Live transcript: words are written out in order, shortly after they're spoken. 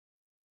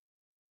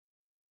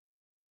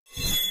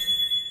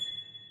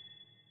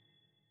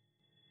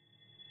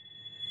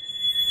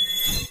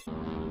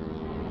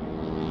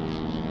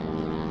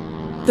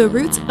The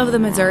roots of the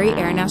Missouri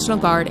Air National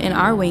Guard in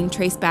our wing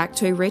trace back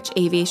to a rich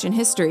aviation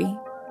history.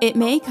 It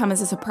may come as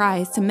a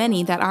surprise to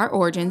many that our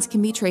origins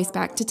can be traced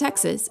back to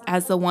Texas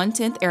as the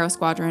 110th Aero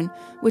Squadron,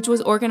 which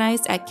was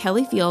organized at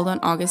Kelly Field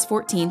on August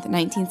 14,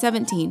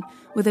 1917,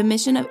 with a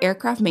mission of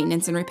aircraft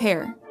maintenance and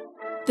repair.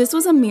 This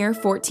was a mere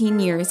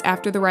 14 years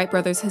after the Wright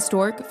brothers'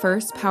 historic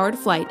first powered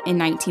flight in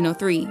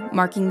 1903,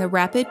 marking the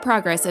rapid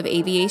progress of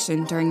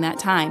aviation during that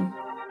time.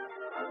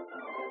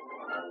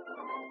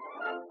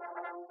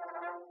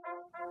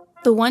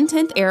 The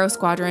 110th Aero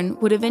Squadron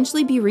would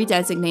eventually be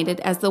redesignated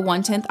as the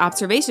 110th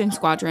Observation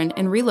Squadron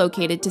and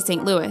relocated to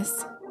St.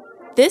 Louis.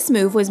 This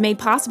move was made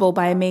possible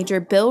by Major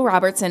Bill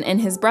Robertson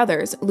and his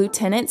brothers,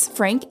 Lieutenants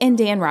Frank and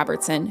Dan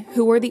Robertson,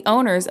 who were the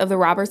owners of the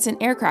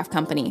Robertson Aircraft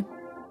Company.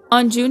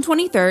 On June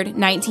 23,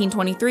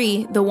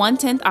 1923, the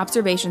 110th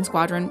Observation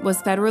Squadron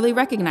was federally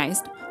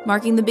recognized,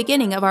 marking the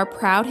beginning of our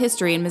proud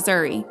history in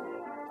Missouri.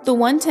 The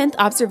 110th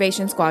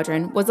Observation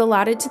Squadron was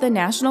allotted to the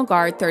National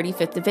Guard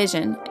 35th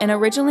Division and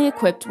originally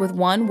equipped with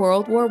one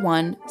World War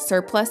I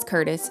surplus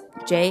Curtiss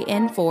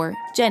JN-4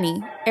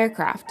 Jenny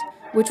aircraft,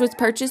 which was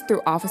purchased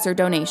through officer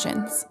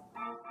donations.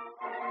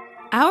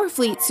 Our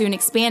fleet soon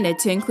expanded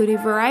to include a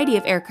variety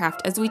of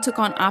aircraft as we took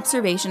on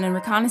observation and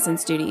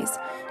reconnaissance duties,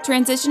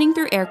 transitioning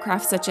through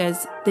aircraft such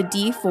as the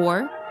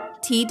D-4,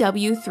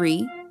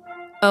 TW-3,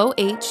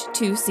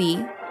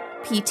 OH-2C,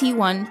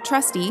 PT-1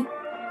 Trusty,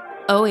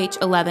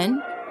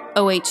 OH-11,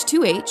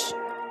 OH-2H,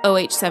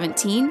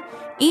 OH-17,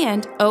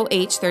 and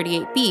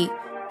OH-38B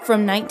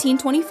from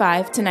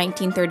 1925 to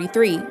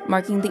 1933,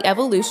 marking the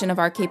evolution of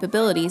our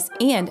capabilities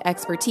and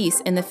expertise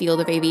in the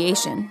field of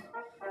aviation.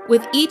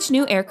 With each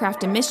new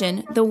aircraft and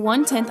mission, the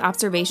 110th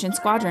Observation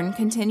Squadron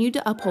continued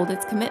to uphold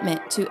its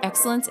commitment to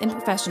excellence and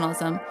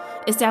professionalism,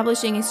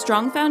 establishing a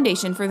strong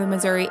foundation for the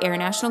Missouri Air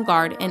National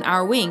Guard and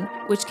our wing,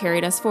 which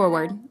carried us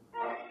forward.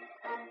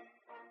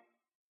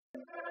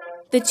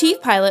 The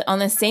chief pilot on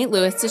the St.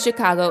 Louis to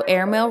Chicago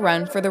airmail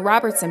run for the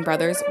Robertson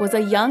brothers was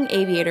a young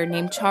aviator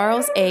named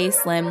Charles A.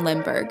 Slim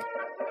Lindbergh.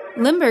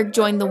 Lindbergh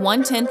joined the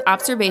 110th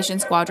Observation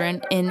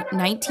Squadron in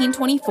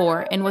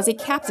 1924 and was a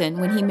captain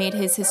when he made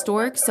his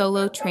historic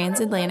solo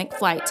transatlantic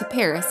flight to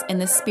Paris in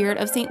the spirit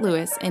of St.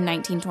 Louis in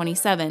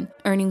 1927,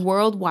 earning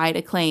worldwide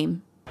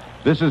acclaim.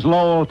 This is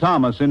Lowell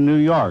Thomas in New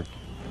York.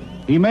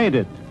 He made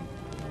it.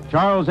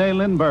 Charles A.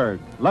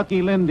 Lindbergh,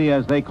 Lucky Lindy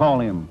as they call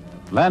him,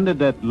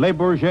 landed at Le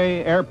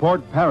Bourget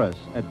Airport, Paris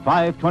at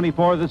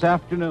 5:24 this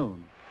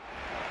afternoon.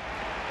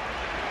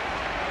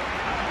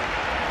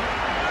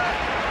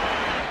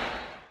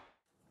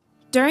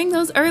 During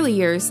those early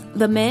years,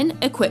 the men,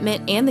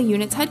 equipment, and the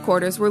unit's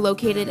headquarters were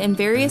located in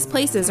various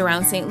places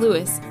around St.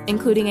 Louis,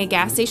 including a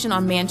gas station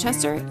on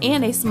Manchester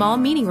and a small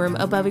meeting room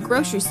above a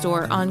grocery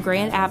store on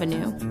Grand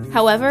Avenue.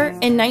 However,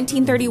 in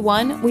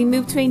 1931, we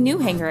moved to a new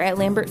hangar at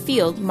Lambert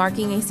Field,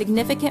 marking a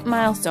significant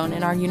milestone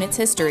in our unit's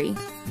history.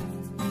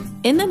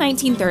 In the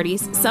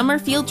 1930s, summer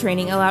field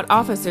training allowed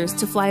officers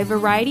to fly a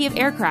variety of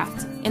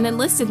aircraft, and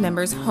enlisted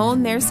members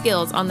honed their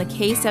skills on the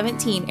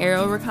K-17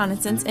 aerial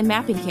reconnaissance and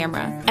mapping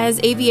camera. As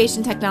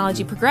aviation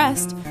technology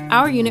progressed,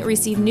 our unit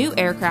received new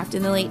aircraft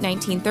in the late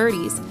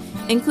 1930s,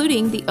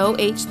 including the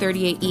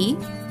OH-38E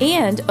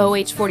and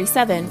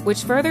OH-47,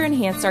 which further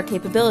enhanced our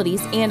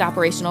capabilities and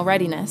operational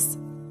readiness.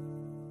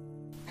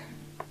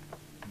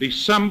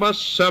 December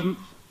 7th,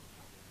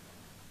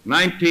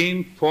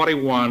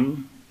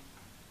 1941,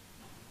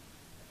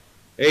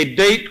 a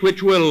date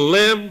which will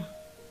live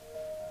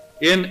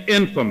in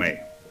infamy.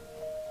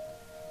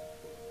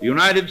 The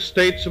United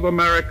States of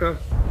America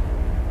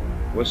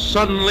was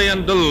suddenly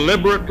and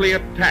deliberately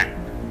attacked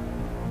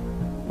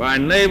by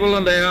naval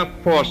and air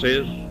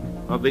forces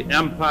of the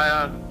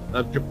Empire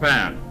of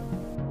Japan.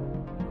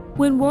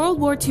 When World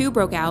War II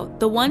broke out,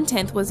 the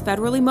 110th was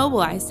federally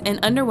mobilized and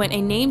underwent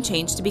a name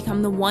change to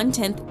become the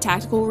 110th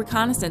Tactical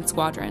Reconnaissance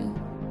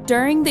Squadron.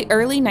 During the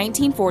early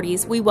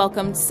 1940s, we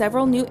welcomed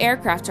several new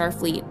aircraft to our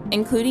fleet,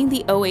 including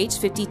the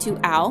OH-52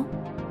 OWL,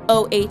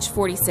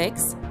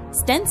 OH-46,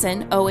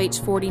 Stenson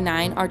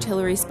OH-49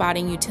 artillery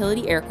spotting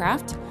utility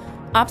aircraft,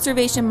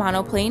 observation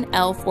monoplane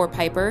L-4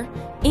 Piper,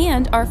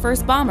 and our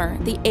first bomber,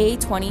 the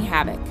A-20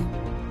 Havoc.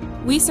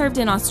 We served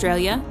in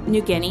Australia,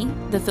 New Guinea,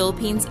 the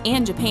Philippines,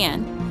 and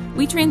Japan.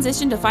 We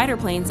transitioned to fighter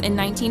planes in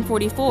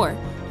 1944,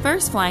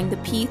 first flying the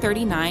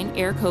P-39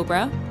 Air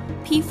Cobra,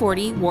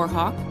 P-40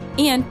 Warhawk,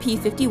 and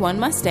P-51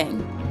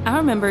 Mustang.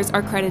 Our members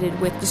are credited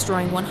with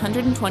destroying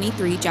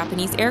 123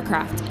 Japanese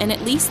aircraft and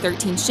at least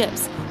 13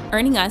 ships,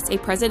 earning us a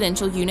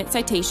Presidential Unit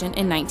Citation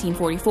in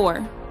 1944.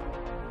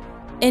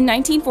 In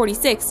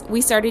 1946,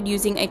 we started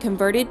using a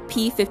converted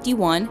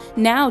P-51,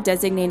 now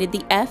designated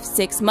the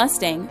F-6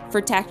 Mustang,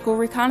 for tactical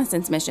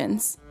reconnaissance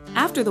missions.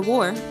 After the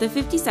war, the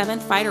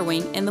 57th Fighter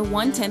Wing and the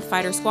 110th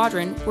Fighter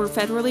Squadron were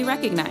federally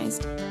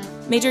recognized.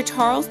 Major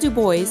Charles Du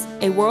Bois,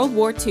 a World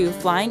War II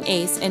flying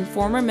ace and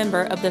former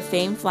member of the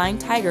famed Flying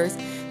Tigers,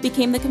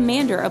 became the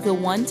commander of the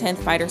 110th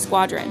Fighter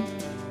Squadron.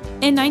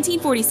 In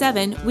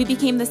 1947, we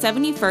became the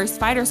 71st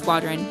Fighter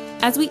Squadron.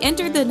 As we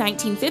entered the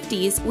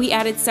 1950s, we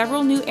added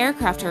several new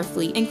aircraft to our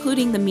fleet,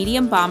 including the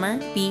medium bomber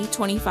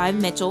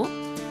B-25 Mitchell,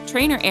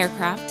 trainer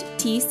aircraft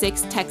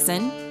T-6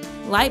 Texan,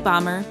 light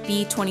bomber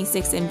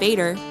B-26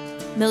 Invader,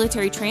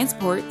 military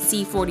transport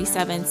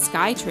C-47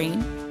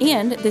 Skytrain,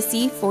 and the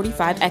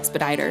C-45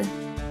 Expediter.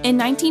 In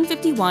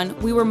 1951,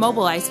 we were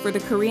mobilized for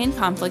the Korean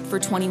conflict for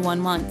 21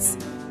 months.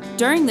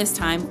 During this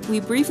time, we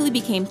briefly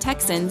became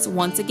Texans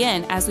once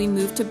again as we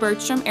moved to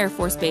Bergstrom Air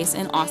Force Base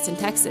in Austin,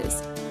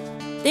 Texas.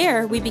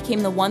 There, we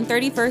became the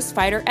 131st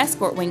Fighter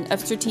Escort Wing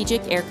of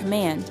Strategic Air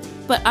Command.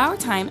 But our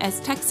time as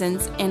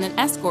Texans and an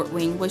escort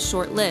wing was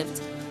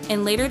short-lived,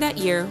 and later that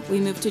year, we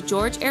moved to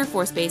George Air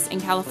Force Base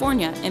in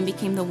California and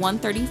became the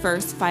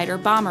 131st Fighter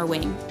Bomber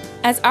Wing.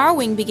 As our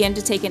wing began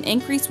to take an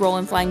increased role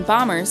in flying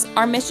bombers,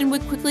 our mission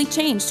would quickly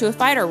change to a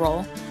fighter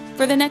role.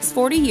 For the next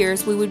 40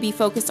 years, we would be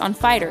focused on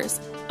fighters,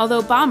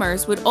 although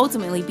bombers would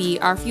ultimately be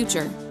our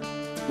future.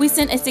 We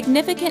sent a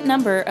significant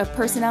number of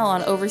personnel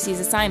on overseas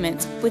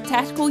assignments, with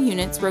tactical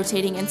units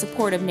rotating in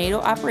support of NATO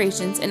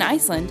operations in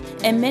Iceland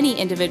and many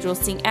individuals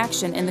seeing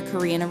action in the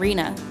Korean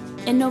arena.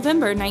 In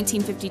November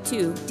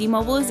 1952,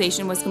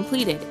 demobilization was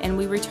completed and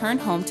we returned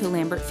home to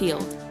Lambert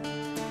Field.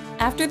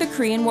 After the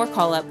Korean War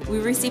call-up, we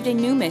received a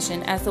new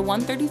mission as the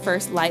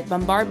 131st Light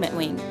Bombardment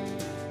Wing.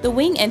 The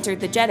wing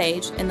entered the jet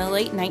age in the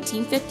late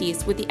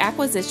 1950s with the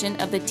acquisition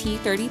of the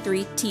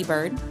T-33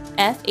 T-Bird,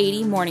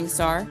 F-80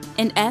 Morningstar,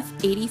 and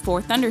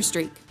F-84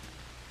 Thunderstreak.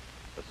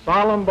 The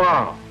solemn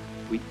vow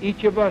we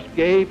each of us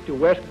gave to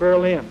West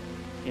Berlin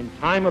in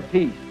time of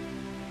peace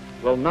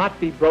will not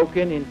be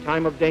broken in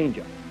time of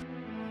danger.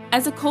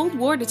 As a Cold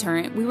War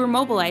deterrent, we were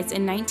mobilized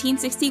in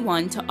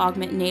 1961 to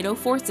augment NATO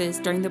forces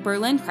during the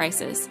Berlin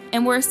crisis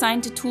and were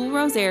assigned to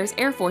Toul-Rosaires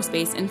Air Force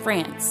Base in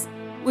France.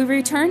 We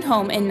returned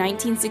home in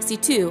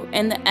 1962,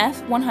 and the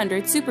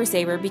F-100 Super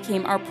Sabre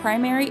became our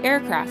primary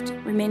aircraft,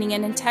 remaining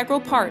an integral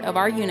part of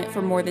our unit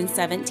for more than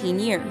 17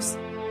 years.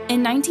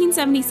 In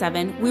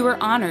 1977, we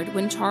were honored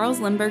when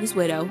Charles Lindbergh's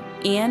widow,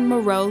 Anne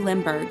Moreau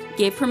Lindbergh,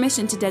 gave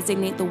permission to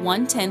designate the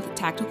 110th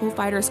Tactical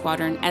Fighter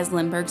Squadron as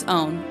Lindbergh's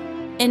own.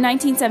 In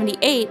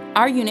 1978,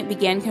 our unit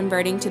began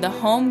converting to the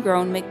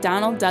homegrown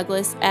McDonnell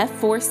Douglas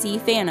F-4C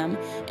Phantom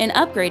and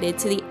upgraded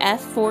to the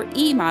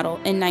F-4E model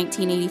in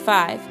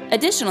 1985.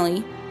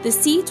 Additionally, the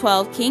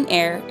C-12 King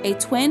Air, a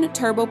twin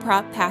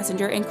turboprop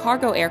passenger and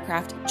cargo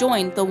aircraft,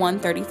 joined the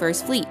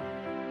 131st Fleet.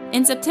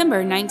 In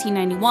September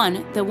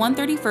 1991, the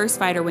 131st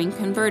Fighter Wing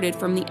converted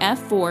from the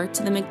F-4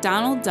 to the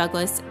McDonnell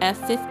Douglas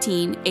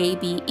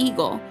F-15AB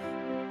Eagle.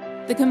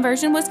 The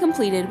conversion was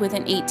completed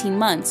within 18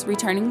 months,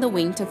 returning the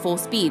wing to full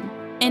speed.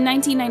 In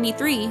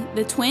 1993,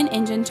 the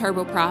twin-engine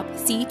turboprop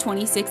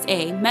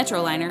C-26A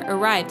Metroliner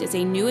arrived as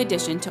a new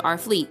addition to our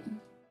fleet.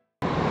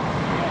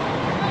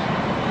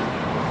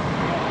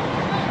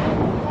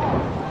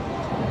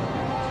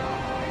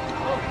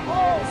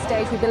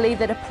 We believe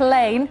that a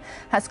plane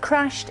has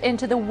crashed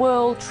into the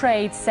World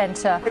Trade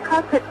Center. The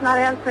cockpit's not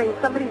answering.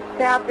 Somebody's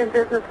stabbed in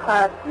business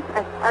class.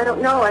 I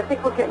don't know. I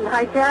think we're getting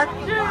hijacked.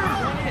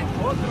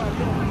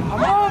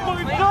 Oh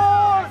my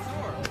God!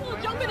 People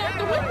jumping out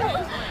the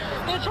windows.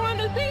 They're trying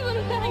to see what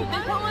is happening.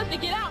 They're telling us to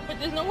get out, but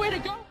there's nowhere to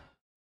go.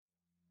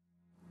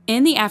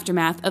 In the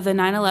aftermath of the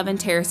 9/11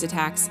 terrorist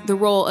attacks, the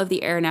role of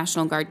the Air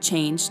National Guard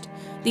changed.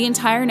 The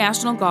entire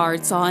National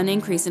Guard saw an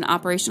increase in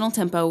operational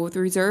tempo, with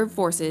reserve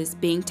forces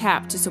being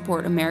tapped to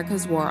support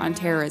America's war on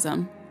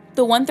terrorism.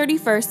 The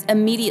 131st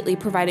immediately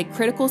provided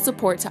critical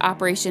support to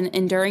Operation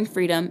Enduring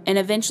Freedom and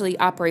eventually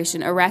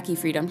Operation Iraqi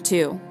Freedom,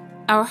 too.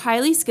 Our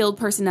highly skilled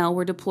personnel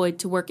were deployed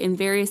to work in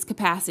various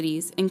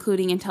capacities,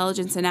 including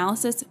intelligence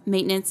analysis,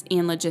 maintenance,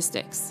 and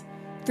logistics.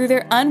 Through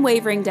their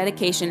unwavering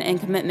dedication and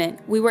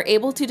commitment, we were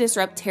able to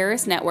disrupt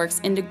terrorist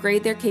networks and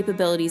degrade their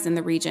capabilities in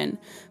the region,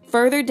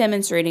 further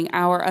demonstrating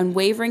our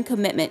unwavering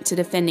commitment to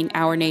defending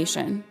our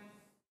nation.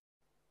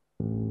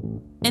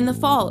 In the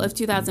fall of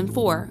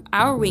 2004,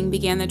 our wing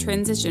began the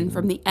transition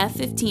from the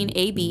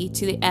F-15AB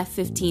to the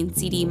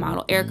F-15CD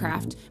model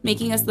aircraft,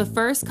 making us the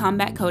first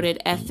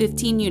combat-coded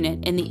F-15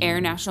 unit in the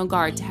Air National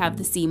Guard to have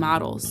the C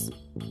models.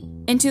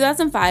 In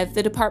 2005,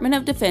 the Department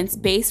of Defense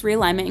base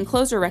realignment and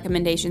closure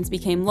recommendations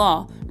became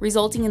law,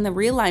 resulting in the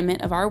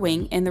realignment of our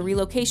wing and the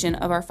relocation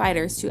of our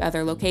fighters to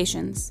other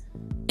locations.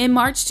 In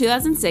March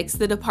 2006,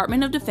 the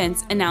Department of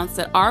Defense announced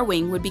that our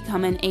wing would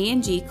become an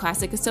A&G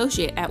Classic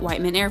Associate at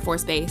Whiteman Air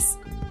Force Base.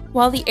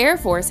 While the Air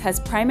Force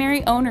has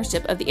primary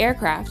ownership of the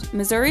aircraft,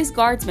 Missouri's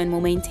Guardsmen will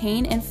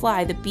maintain and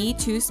fly the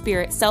B-2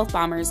 Spirit stealth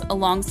bombers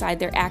alongside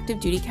their active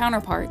duty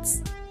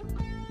counterparts.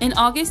 In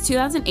August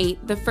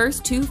 2008, the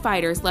first two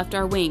fighters left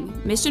our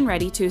wing, mission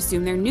ready to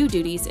assume their new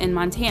duties in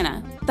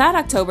Montana. That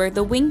October,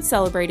 the wing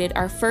celebrated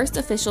our first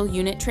official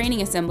unit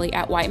training assembly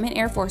at Whiteman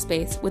Air Force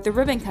Base with the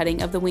ribbon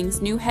cutting of the wing's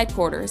new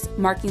headquarters,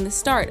 marking the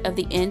start of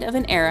the end of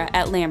an era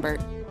at Lambert.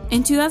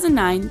 In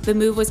 2009, the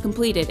move was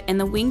completed and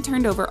the wing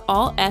turned over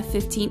all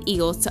F-15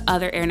 Eagles to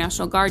other Air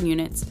National Guard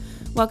units,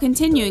 while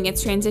continuing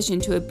its transition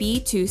to a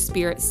B-2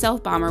 Spirit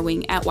stealth bomber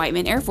wing at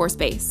Whiteman Air Force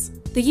Base.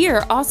 The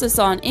year also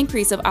saw an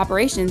increase of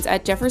operations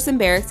at Jefferson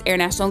Barracks Air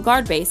National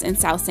Guard Base in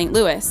South St.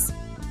 Louis.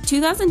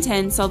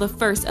 2010 saw the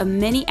first of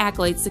many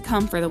accolades to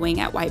come for the wing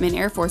at Whiteman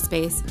Air Force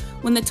Base,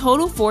 when the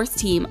total force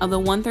team of the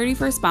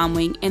 131st Bomb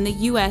Wing and the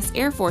U.S.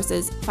 Air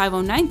Force's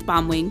 509th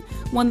Bomb Wing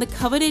won the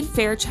coveted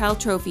Fairchild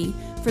Trophy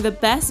for the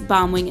best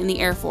bomb wing in the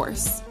Air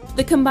Force.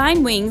 The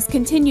combined wings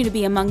continue to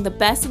be among the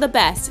best of the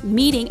best,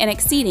 meeting and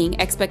exceeding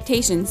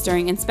expectations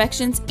during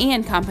inspections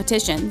and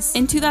competitions.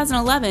 In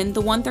 2011,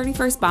 the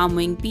 131st Bomb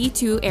Wing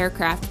B-2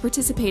 aircraft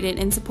participated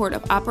in support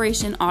of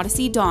Operation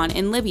Odyssey Dawn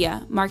in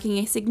Libya, marking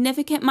a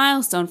significant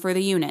milestone for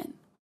the unit.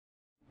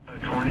 A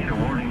tornado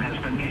warning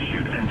has been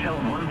issued until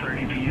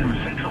 1:30 p.m.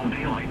 Central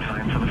Daylight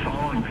Time for the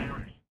following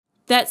periods.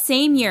 That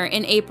same year,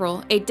 in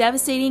April, a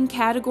devastating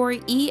Category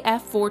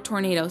EF4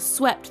 tornado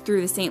swept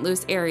through the St.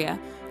 Louis area,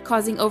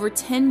 causing over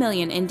 $10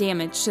 million in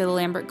damage to the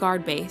Lambert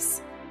Guard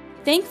Base.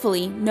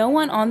 Thankfully, no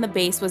one on the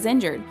base was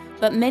injured,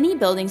 but many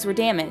buildings were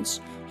damaged,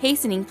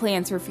 hastening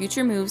plans for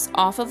future moves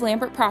off of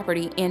Lambert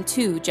property and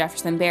to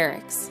Jefferson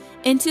Barracks.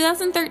 In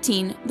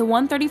 2013, the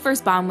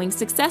 131st Bomb Wing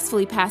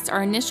successfully passed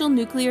our initial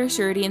nuclear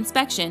surety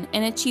inspection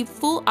and achieved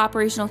full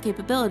operational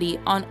capability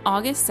on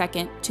August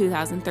 2,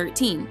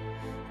 2013.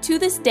 To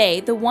this day,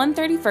 the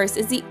 131st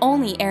is the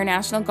only Air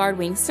National Guard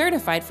wing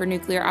certified for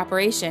nuclear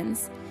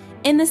operations.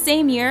 In the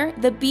same year,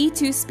 the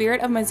B-2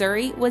 Spirit of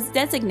Missouri was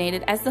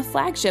designated as the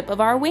flagship of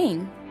our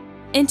wing.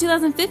 In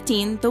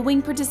 2015, the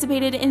wing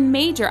participated in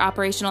major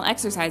operational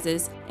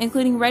exercises,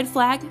 including Red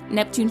Flag,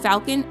 Neptune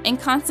Falcon,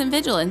 and Constant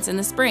Vigilance in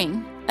the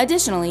spring.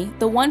 Additionally,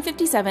 the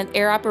 157th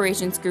Air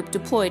Operations Group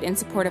deployed in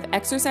support of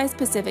Exercise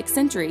Pacific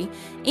Century,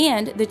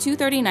 and the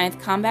 239th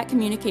Combat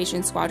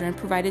Communications Squadron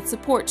provided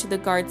support to the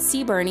Guard's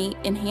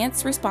CBRNE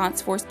Enhanced Response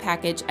Force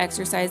Package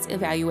exercise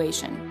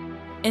evaluation.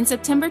 In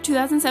September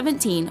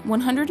 2017,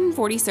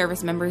 140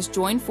 service members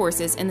joined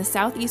forces in the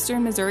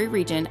southeastern Missouri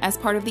region as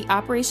part of the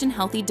Operation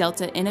Healthy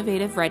Delta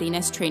Innovative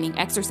Readiness Training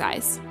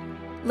Exercise.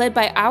 Led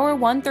by our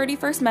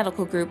 131st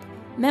Medical Group,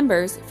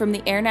 members from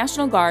the Air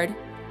National Guard,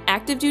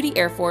 Active Duty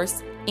Air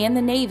Force, and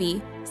the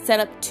Navy set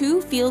up 2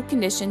 field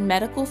condition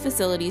medical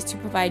facilities to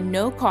provide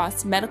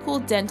no-cost medical,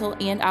 dental,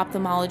 and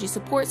ophthalmology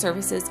support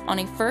services on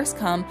a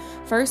first-come,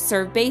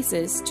 first-served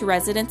basis to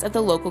residents of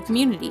the local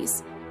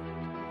communities.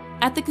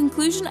 At the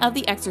conclusion of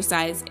the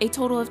exercise, a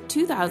total of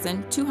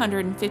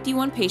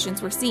 2,251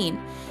 patients were seen,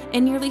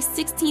 and nearly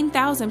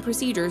 16,000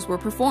 procedures were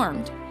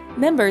performed.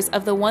 Members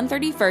of the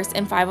 131st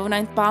and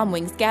 509th Bomb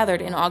Wings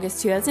gathered in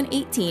August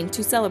 2018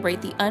 to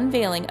celebrate the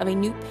unveiling of a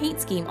new paint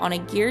scheme on a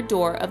geared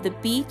door of the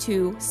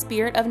B-2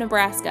 Spirit of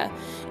Nebraska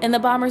and the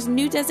bomber's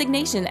new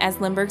designation as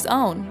Lindbergh's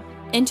own.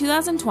 In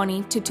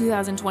 2020 to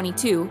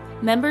 2022,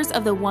 members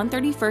of the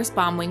 131st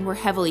Bomb Wing were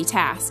heavily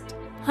tasked.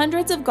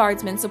 Hundreds of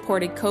Guardsmen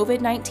supported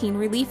COVID-19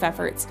 relief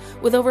efforts,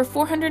 with over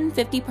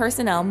 450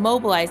 personnel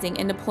mobilizing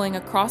and deploying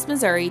across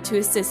Missouri to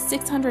assist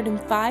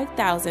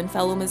 605,000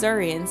 fellow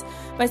Missourians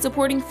by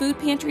supporting food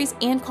pantries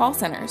and call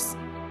centers.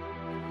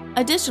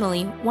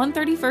 Additionally,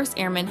 131st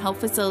Airmen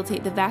helped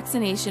facilitate the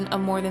vaccination of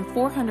more than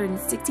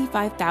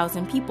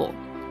 465,000 people.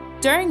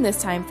 During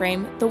this time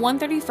frame, the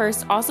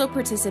 131st also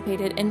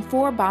participated in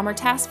 4 Bomber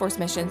Task Force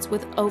missions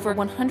with over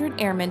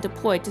 100 airmen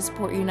deployed to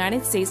support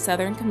United States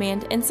Southern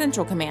Command and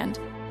Central Command.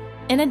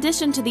 In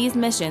addition to these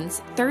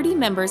missions, 30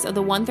 members of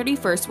the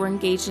 131st were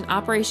engaged in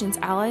Operations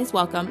Allies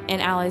Welcome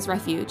and Allies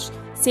Refuge,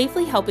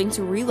 safely helping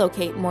to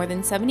relocate more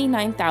than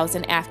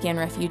 79,000 Afghan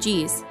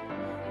refugees.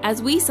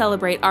 As we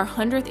celebrate our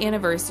 100th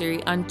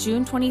anniversary on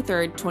June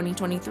 23,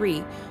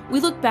 2023,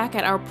 we look back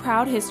at our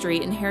proud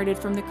history inherited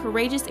from the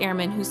courageous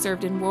airmen who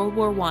served in World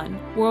War I,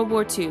 World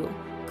War II,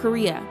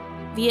 Korea,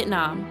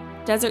 Vietnam,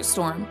 Desert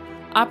Storm,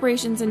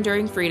 Operations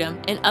Enduring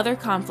Freedom, and other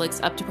conflicts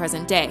up to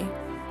present day.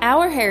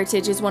 Our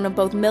heritage is one of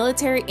both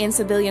military and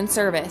civilian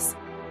service.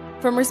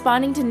 From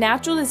responding to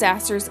natural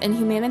disasters and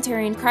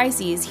humanitarian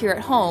crises here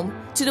at home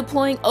to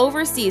deploying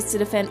overseas to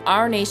defend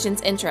our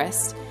nation's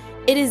interests.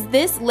 It is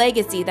this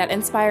legacy that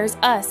inspires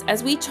us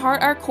as we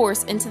chart our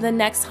course into the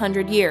next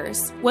 100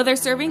 years. Whether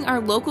serving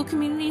our local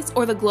communities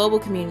or the global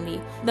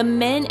community, the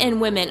men and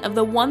women of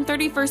the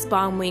 131st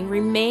Bomb Wing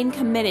remain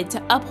committed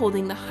to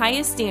upholding the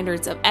highest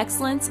standards of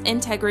excellence,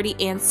 integrity,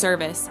 and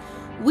service.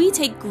 We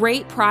take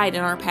great pride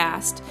in our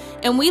past,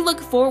 and we look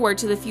forward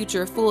to the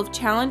future full of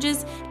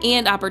challenges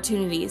and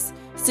opportunities,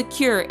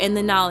 secure in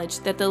the knowledge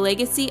that the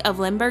legacy of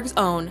Lindbergh's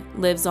own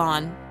lives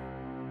on.